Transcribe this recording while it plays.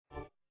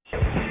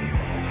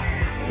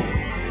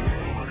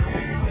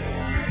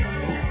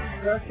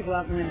for us to go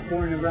out and win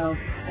 4 in a row,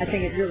 I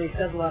think it really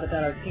says a lot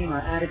about our team,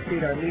 our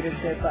attitude, our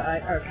leadership.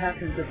 Our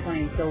captains are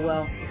playing so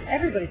well.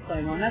 Everybody's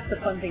playing well, and that's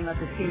the fun thing about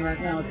this team right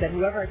now, is that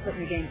whoever I put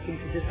in the game seems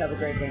to just have a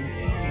great game.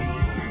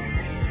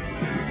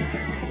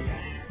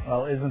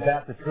 Well, isn't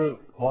that the truth?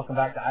 Welcome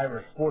back to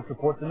Irish Sports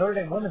Report. The Notre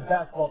Dame women's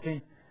basketball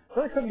team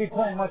really couldn't be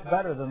playing much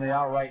better than they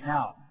are right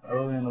now.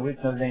 Early in the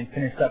week, Notre Dame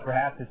finished up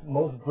perhaps its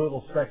most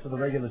brutal stretch of the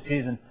regular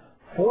season.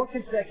 4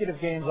 consecutive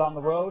games on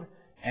the road,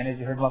 and as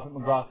you heard Muffet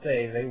McGraw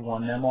say, they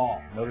won them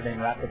all. Notre Dame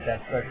wrapped up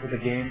that stretch with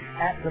a game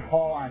at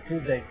DePaul on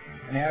Tuesday,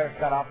 and the Irish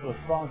got off to a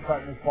strong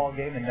start in this ball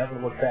game and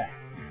never looked back.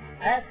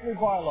 Ashley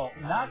Barlow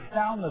knocks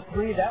down the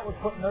 3. That would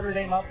put Notre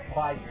Dame up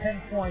by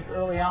 10 points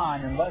early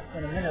on, and less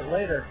than a minute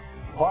later,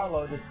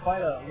 Barlow,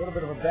 despite a little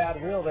bit of a bad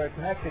wheel there,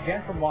 connects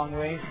again from long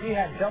range. She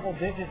had double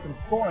digits in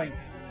scoring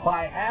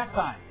by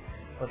halftime.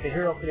 But the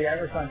hero for the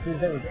Irish on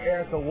Tuesday was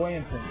Erica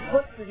Williamson.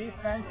 Flips the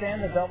defense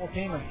and the double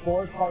team and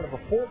scores part of a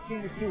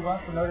 14-2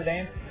 run for Notre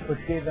Dame, which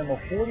gave them a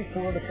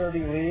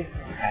 44-30 lead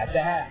at the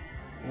half.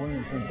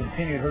 Williamson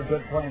continued her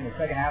good play in the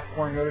second half,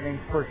 scoring Notre Dame's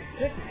first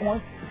 6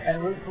 points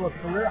and rose to a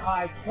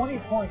career-high 20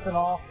 points in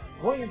all.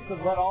 Williamson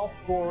led all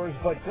scorers,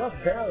 but just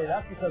barely.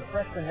 That's because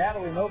freshman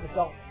Natalie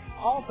Novosel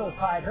also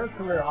tied her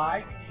career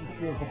high. She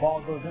steals the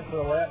ball, goes into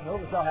the layup.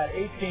 Novosel had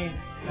 18.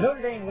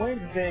 Notre Dame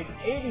wins big,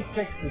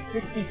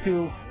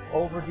 86-62.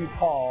 Over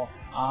DePaul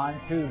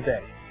on Tuesday.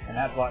 And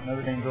that's brought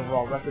Notre Dame's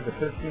overall record to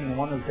 13-1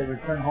 as they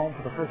return home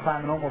for the first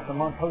time in almost a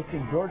month,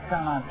 hosting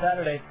Georgetown on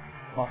Saturday.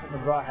 Muffet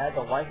McGraw had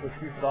the light with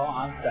she saw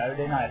on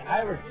Saturday night.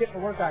 Irish get to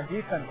work on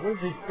defense.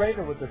 Lindsay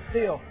Strader with the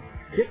steal.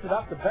 Gets it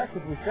up to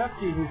Becca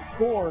Buszewski, who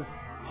scores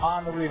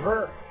on the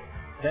reverse.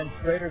 Then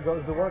Strader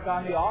goes to work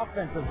on the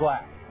offensive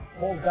glass.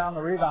 Pulls down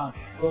the rebound.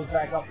 Goes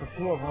back up for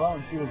 2 of her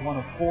own. She was one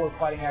of 4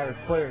 Fighting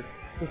Irish players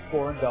to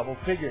score in double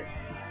figures.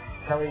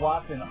 Kelly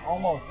Watson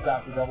almost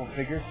got the double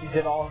figures. She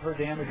did all of her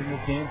damage in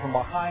this game from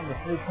behind the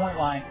 3-point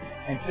line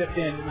and chipped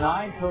in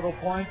 9 total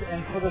points.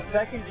 And for the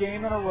second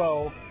game in a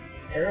row,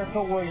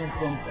 Erica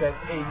Williamson set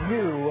a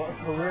new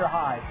career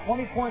high.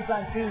 20 points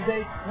on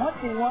Tuesday,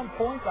 21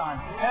 points on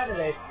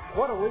Saturday.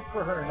 What a week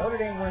for her. Notre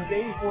Dame wins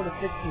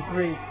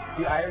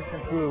 84-63. The Irish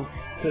improve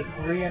to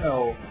 3-0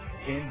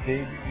 in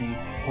Big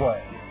East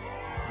play.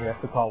 We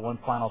have to call one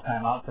final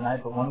timeout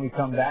tonight, but when we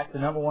come back, the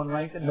number 1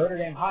 ranked Notre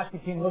Dame hockey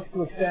team looks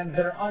to extend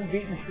their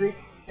unbeaten streak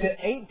to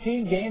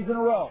 18 games in a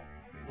row.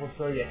 We'll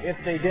show you if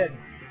they did.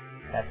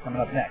 That's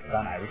coming up next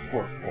on Irish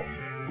Sports Report.